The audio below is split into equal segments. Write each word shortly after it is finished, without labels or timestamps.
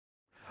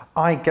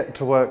I get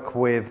to work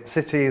with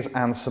cities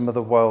and some of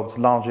the world's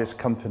largest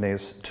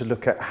companies to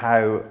look at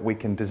how we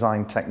can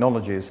design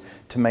technologies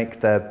to make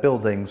their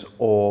buildings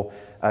or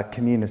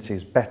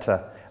communities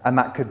better. And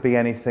that could be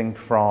anything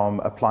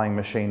from applying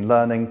machine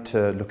learning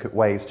to look at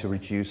ways to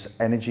reduce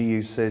energy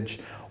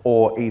usage,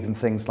 or even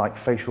things like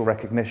facial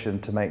recognition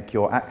to make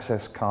your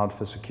access card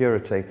for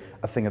security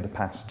a thing of the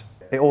past.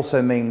 It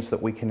also means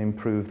that we can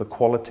improve the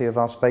quality of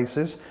our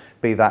spaces,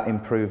 be that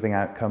improving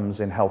outcomes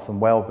in health and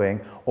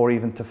well-being, or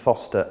even to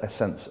foster a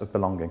sense of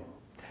belonging.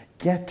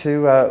 Yeah,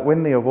 to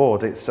win the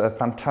award, it's a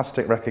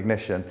fantastic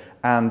recognition,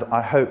 and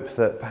I hope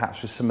that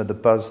perhaps with some of the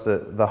buzz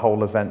that the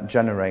whole event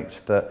generates,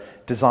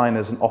 that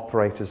designers and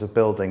operators of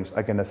buildings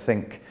are going to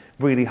think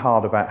really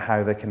hard about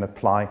how they can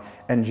apply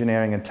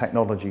engineering and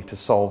technology to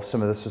solve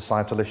some of the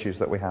societal issues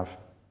that we have.